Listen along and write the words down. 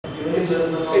It's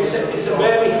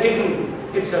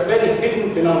a very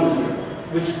hidden phenomenon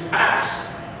which acts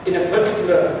in a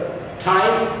particular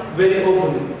time very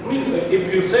openly. I mean,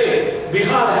 if you say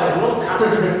Bihar has no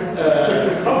caste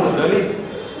problem,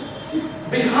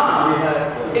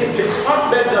 Bihar is the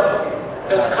hotbed of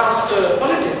caste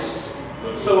politics.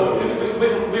 So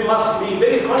we must be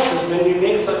very cautious when we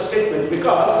make such statements,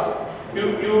 because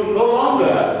you no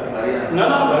longer,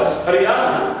 none of us,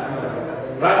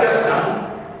 Haryana, Rajasthan,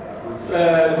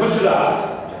 Gujarat.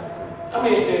 I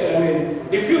mean,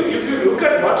 if you look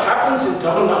at what happens in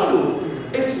Tamil Nadu,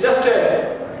 it's just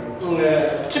a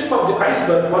tip of the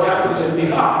iceberg. What happens in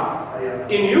Bihar,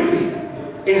 in UP,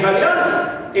 in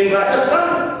Haryana, in Rajasthan,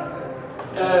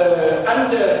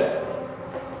 and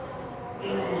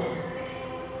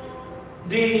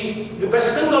the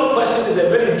West Bengal question is a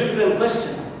very different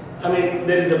question. I mean,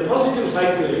 there is a positive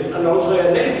side to it and also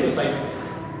a negative side to it.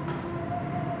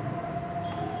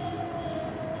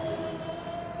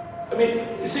 I mean,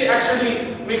 you see,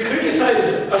 actually, we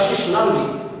criticized Ashish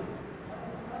Nandi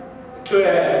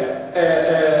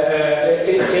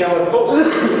in our post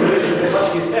in relation to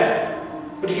what he said.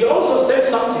 But he also said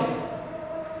something,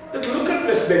 that look at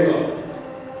West Bengal.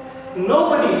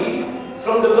 Nobody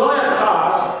from the lower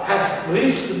caste has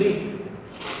reached the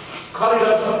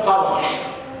corridors of power.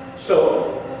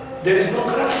 So, there is no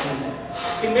corruption there.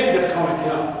 He made that comment, you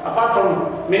know. Apart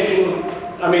from making,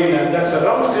 I mean, that's a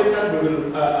wrong statement. We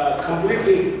will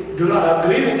completely do not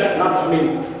agree with that. Not, I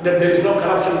mean, that there is no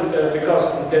corruption because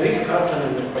there is corruption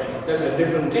in West Bengal. That's a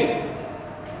different thing.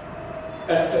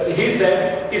 He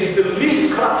said it is the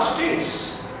least corrupt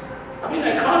states. I mean,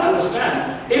 I can't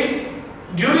understand. If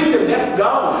during the left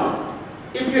government,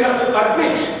 if you have to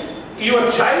admit your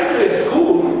child to a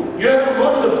school, you have to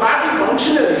go to the party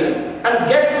functionary and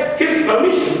get his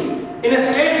permission in a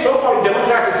state, so-called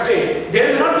democratic state.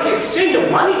 There will not be exchange of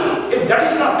money. If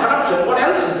that is not corruption, what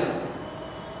else is it?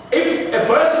 If a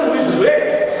person who is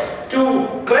raped, to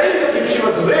claim that if she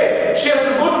was raped, she has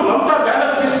to go to Mamata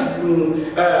Banerjee's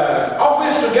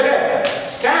office to get a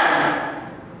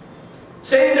stamp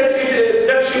saying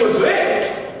that she was raped,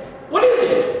 what is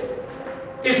it?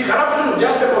 Is corruption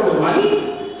just about the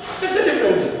money? That's a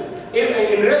different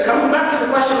thing. Coming back to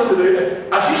the question of the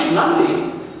Ashish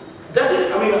Nandi, that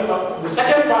is, I mean, the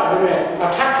second part we may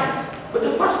attack him, but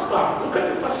the first part, look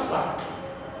at the first part.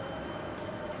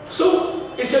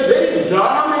 So, it's a very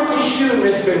dominant issue in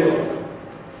West Bengal.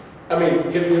 I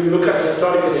mean, if you look at it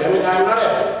historically, I mean,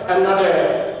 I'm not a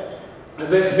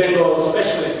West Bengal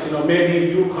specialist, you know, maybe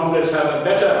you comrades have a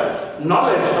better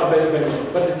knowledge of West Bengal,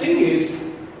 but the thing is,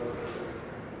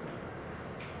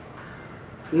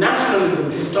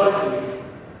 nationalism historically,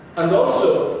 and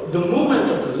also the movement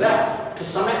of the left to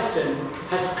some extent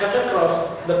has cut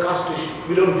across the caste issue.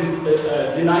 We don't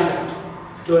deny that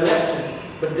to an extent,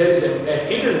 but there is a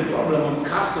hidden problem of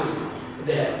casteism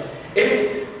there.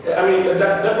 I mean,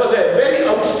 that was a very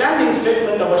outstanding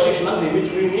statement of Ashish Nandi,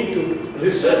 which we need to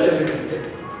research a little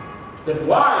bit, that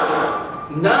why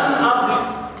none of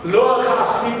the lower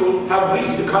caste people have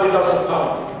reached the corridors of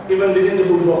power, even within the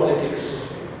bourgeois politics.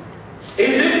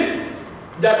 Is it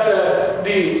that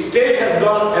the state has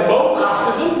gone above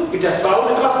casteism, it has solved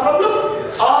the caste problem,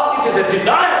 or it is a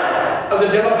denial of the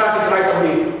democratic right of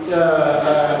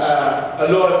the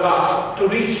lower caste to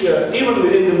reach, even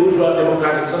within the bourgeois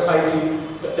democratic society,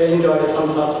 enjoy some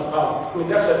sorts of power? I mean,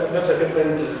 that's a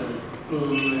different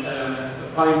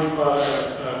point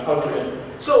altogether.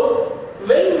 So,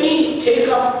 when we take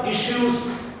up issues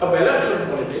of electoral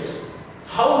politics,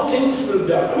 how things will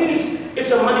be. I mean,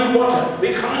 it's a muddy water.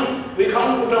 We can't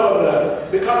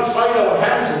soil our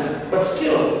hands in it. But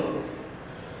still,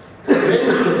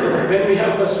 when we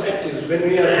have perspectives, when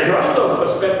we are drawing our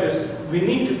perspectives, we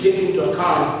need to take into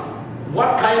account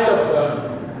what kind of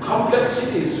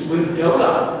complexities will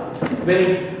develop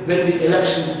when the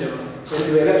elections develop, when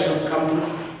the elections come to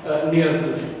near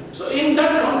future. So in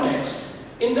that context,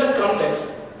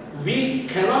 we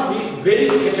cannot be very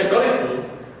categorical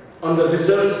on the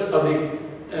results of the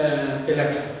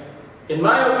elections. In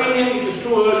my opinion, it is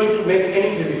too early to make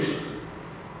any prediction.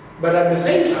 But at the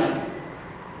same time,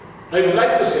 I would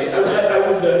like to say, I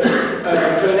would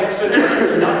to an extent,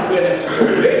 not to an extent, to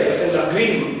a great extent,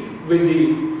 agree with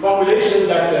the formulation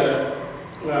that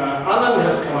Anand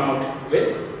has come out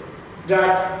with,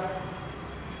 that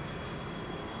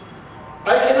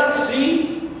I cannot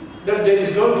see that there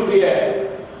is going to be a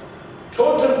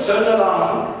total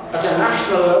turnaround at a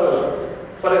national level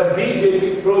for a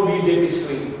BJP, pro-BJP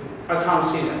swing. I can't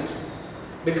see that.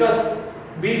 Because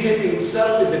BJP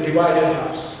itself is a divided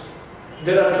house.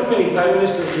 There are too many prime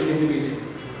ministers within the BJP.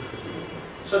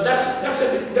 So that's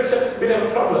a bit of a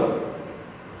problem.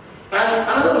 And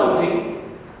another one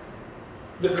thing,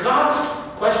 the caste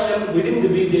question within the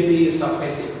BJP is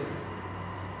surfacing.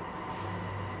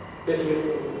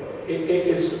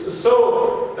 It's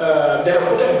so, they have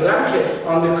put a blanket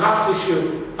on the caste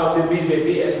issue of the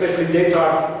BJP, especially they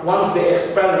thought once they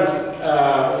expelled,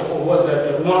 was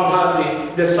that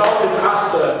Mohan, they solved the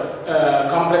caste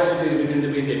complexities within the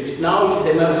BJP. Now it's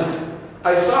emerging.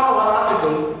 I saw one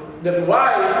article that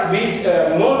why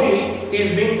Modi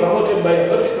is being promoted by a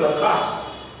particular caste.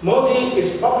 Modi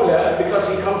is popular because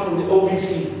he comes from the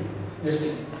OBC.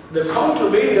 The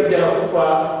counterweight that they have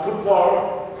put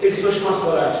forward is Sushma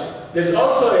Swaraj. There's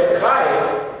also a cry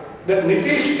that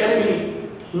Nitish can be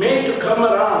made to come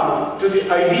around to the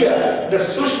idea that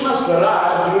Sushma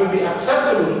Swaraj will be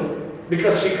acceptable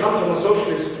because she comes from a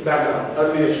socialist background.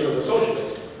 Earlier she was a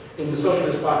socialist in the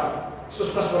Socialist Party.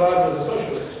 Sushma Swaraj was a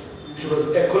socialist. She was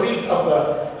a colleague of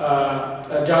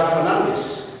Jacques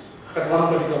Fernandez at one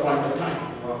particular point of time.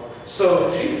 Wow.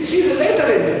 So she's a later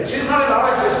entrant. She's not an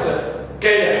RSS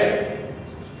cadre.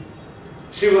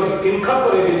 She was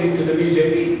incorporated into the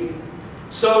BJP.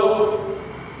 So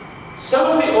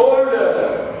some of the old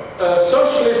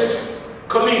socialist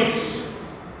colleagues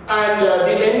and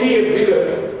the NDA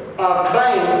figures are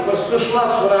crying for Sushma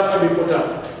Swaraj to be put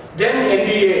up. Then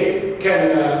NDA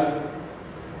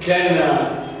can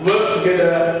work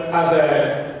together as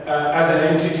an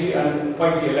entity and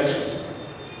fight the elections.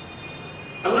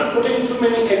 I'm not putting too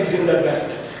many eggs in that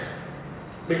basket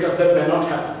because that may not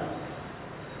happen.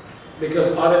 Because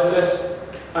RSS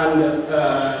and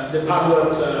the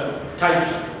Bhagwat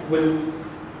types will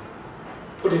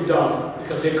put it down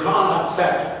because they can't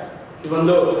accept, even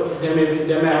though they may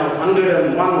have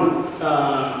 101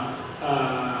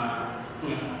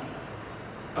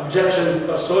 objection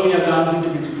for Sonia Gandhi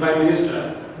to be the Prime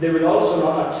Minister. They will also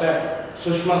not accept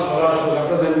Sushma Swaraj to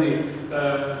represent the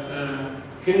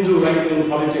Hindu right-wing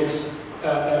politics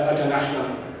at a national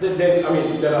level. I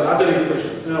mean, there are other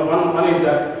equations. You know, one is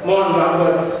that Mohan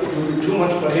Bhagwat, it will be too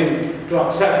much for him to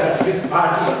accept that his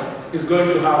party is going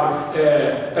to have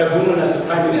a woman as a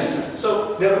Prime Minister.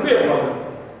 So there will be a problem.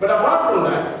 But apart from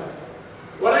that,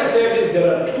 what I said is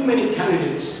there are too many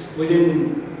candidates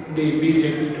within the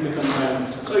BJP to become Prime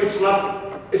Minister. So it's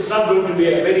not going to be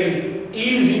a very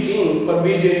easy thing for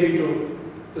BJP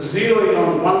to zero in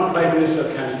on one Prime Minister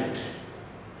candidate.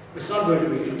 It's not going to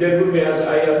be. There would be, as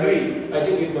I agree, I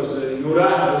think it was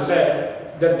Yuvraj who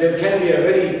said that there can be a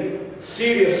very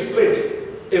serious split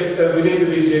if within the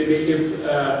BJP if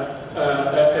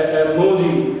Modi,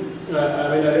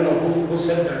 I mean I don't know who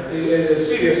said that, a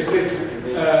serious split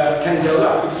can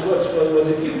develop. Was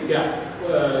it you?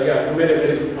 Yeah, you made a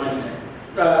very good point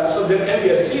there. So there can be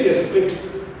a serious split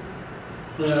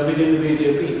within the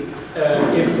BJP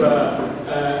if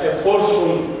a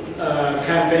forceful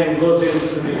campaign goes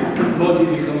into the Modi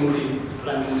becoming the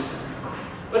Prime Minister.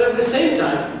 But at the same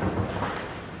time,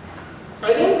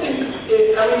 I don't think,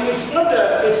 I mean, it's not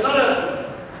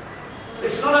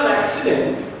an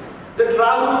accident that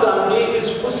Rahul Gandhi is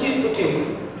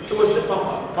pussyfooting towards the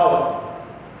power.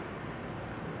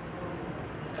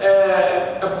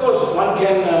 Of course, one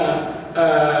can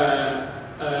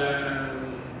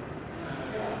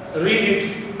read it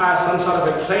as some sort of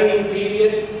a training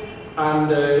period,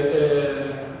 and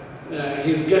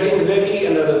he's getting ready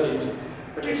and other things.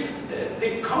 But it's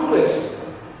the Congress,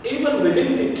 even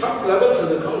within the top levels of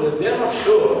the Congress, they are not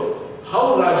sure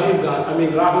how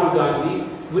Rahul Gandhi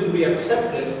will be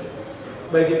accepted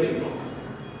by the people.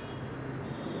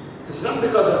 It's not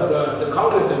because of the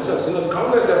Congress themselves. You know, the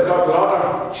Congress has got a lot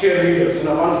of cheerleaders. You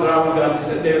know, once Rahul Gandhi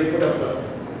said, they will put up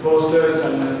posters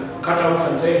and cutouts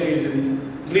and say he is the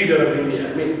leader of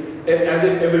India. I mean, as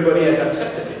if everybody has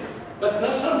accepted it. But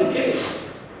that's not the case.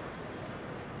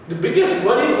 The biggest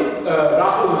worry for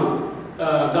Rahul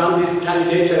Gandhi's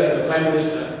candidature as a Prime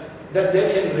Minister, that they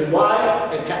can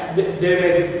revive,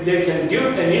 they can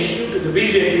give an issue to the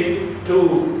BJP to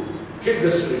hit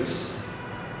the streets.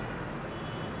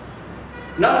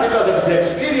 Not because of his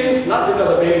experience, not because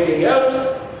of anything else,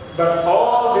 but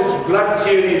all this blood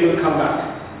theory will come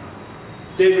back.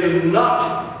 They will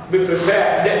not be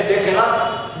prepared.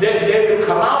 They will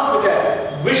come out with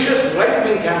a vicious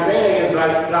right-wing campaign against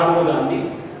Rahul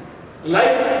Gandhi,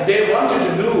 like they wanted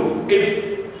to do if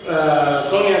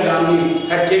Sonia Gandhi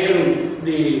had taken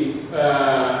the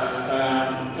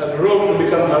road to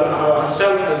become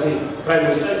herself as the Prime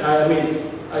Minister. I mean,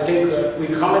 I think we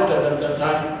commented at that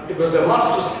time, it was a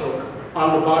masterstroke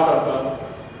on the part of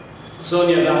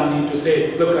Sonia Gandhi to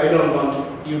say, look, I don't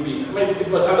want you be. I mean, it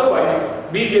was otherwise,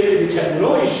 BJP, which had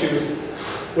no issues,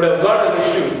 would have got an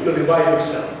issue to revive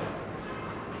itself.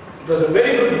 It was a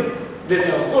very good,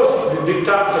 of course, the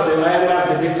diktats of the IMF,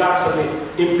 the diktats of the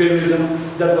imperialism,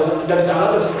 that is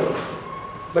another story.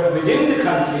 But within the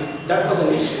country, that was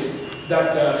an issue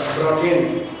that brought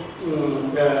in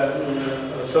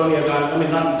Sonia Gandhi. I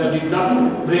mean, that did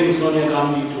not bring Sonia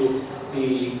Gandhi to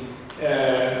the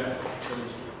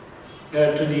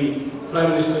Prime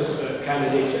Minister's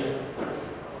candidature.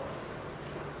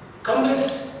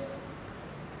 Comrades,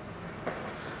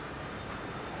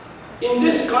 in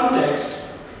this context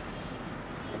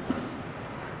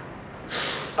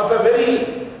of a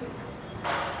very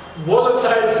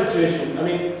volatile situation, I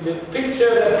mean, the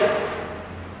picture that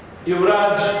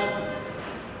Yuvraj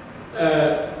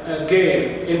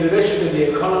gave in relation to the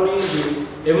economy,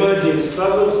 the emerging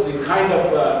struggles, the kind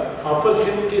of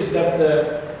opportunities that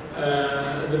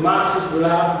the Marxists will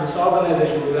have, this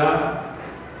organization will have,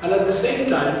 and at the same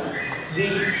time, the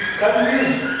country's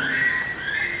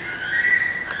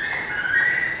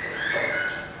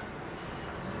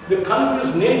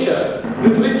nature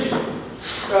with which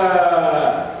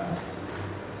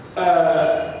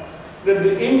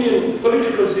the Indian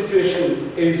political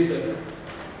situation is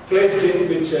placed in,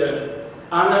 which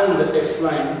Anand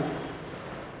explained.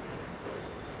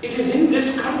 It is in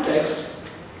this context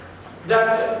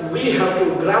that we have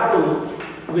to grapple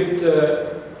with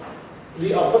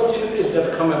the opportunities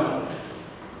that come about.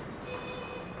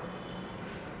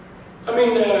 I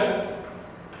mean,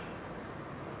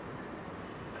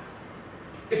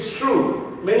 it's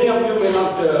true, many of you may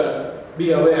not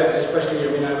be aware, especially,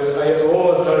 I mean, I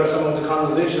overheard some of the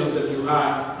conversations that you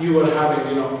were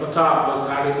having, Pratap was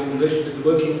having in relation to the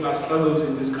working class struggles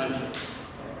in this country.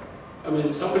 I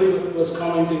mean, somebody was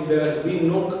commenting there has been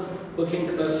no working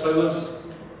class struggles,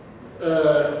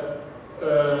 I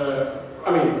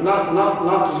mean,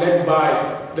 not led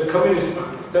by the communist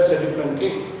parties. That's a different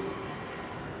thing.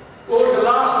 Over the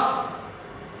last,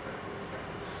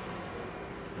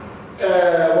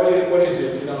 what is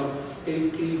it,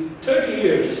 30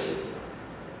 years,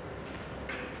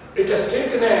 it has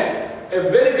taken a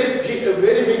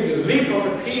very big leap of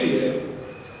a period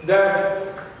that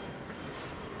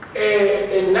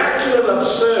a natural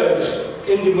upsurge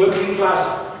in the working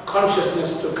class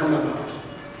consciousness to come about.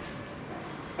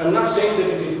 I'm not saying that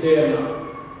it is there now.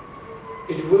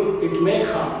 It may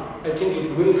come. I think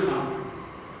it will come.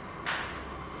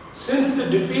 Since the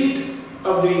defeat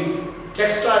of the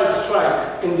textile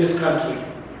strike in this country,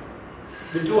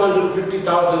 the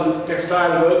 250,000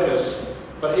 textile workers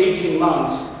for 18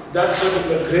 months, that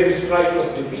particular great strike was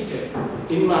defeated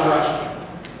in Maharashtra.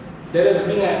 There has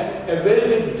been a very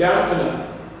big dampener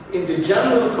in the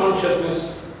general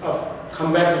consciousness of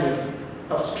combativity,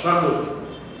 of struggle.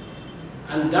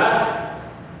 And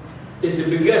that is the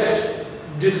biggest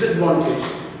disadvantage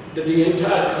that the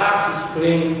entire class is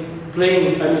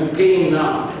paying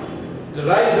now. The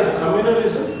rise of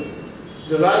communalism,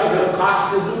 the rise of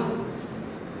casteism,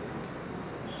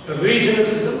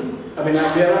 regionalism. I mean,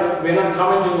 we're not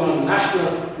commenting on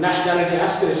nationality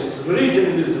aspirations,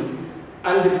 regionalism,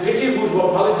 and the petty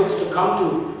bourgeois politics to come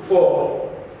to fore.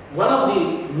 One of the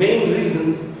main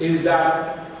reasons is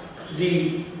that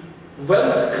the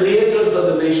wealth creators of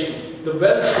the nation, the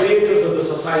wealth creators of the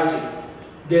society,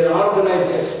 their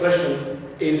organized expression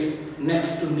is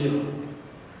next to nil.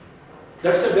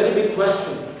 That's a very big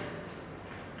question.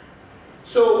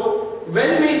 So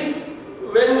when we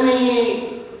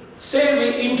say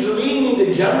we intervene in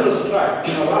the general strike,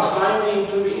 last time we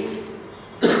intervened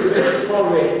in a very small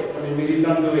way. I mean, we did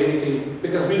not do anything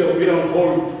because we don't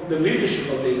hold the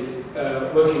leadership of the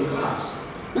working class.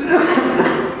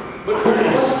 But for the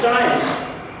first time,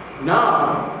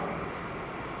 now,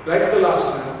 like the last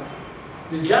time,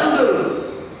 the general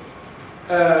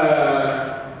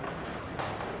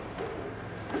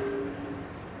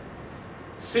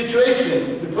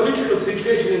situation, the political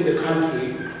situation in the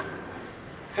country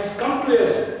has come to a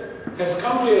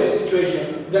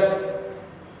situation that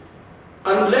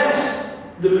unless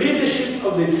the leadership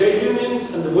of the trade unions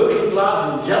and the working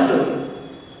class in general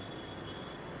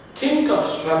think of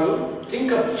struggle,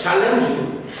 think of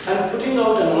challenging and putting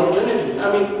out an alternative.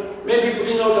 I mean, maybe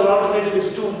putting out an alternative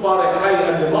is too far a cry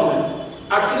at the moment.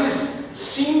 At least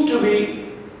seem to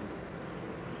be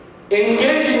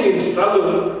engaging in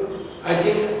struggle. I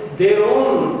think their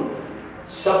own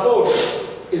support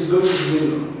is going to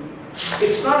win.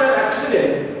 It's not an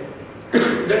accident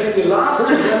that in the last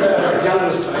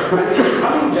general strike and in the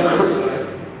coming general strike,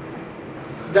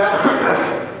 that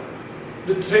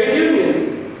the trade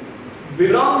union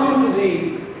belonging to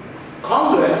the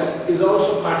Congress is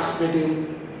also participating,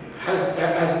 has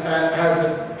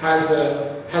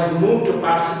moved to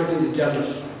participate in the general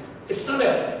strike.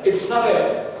 It's not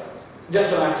a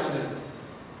just an accident.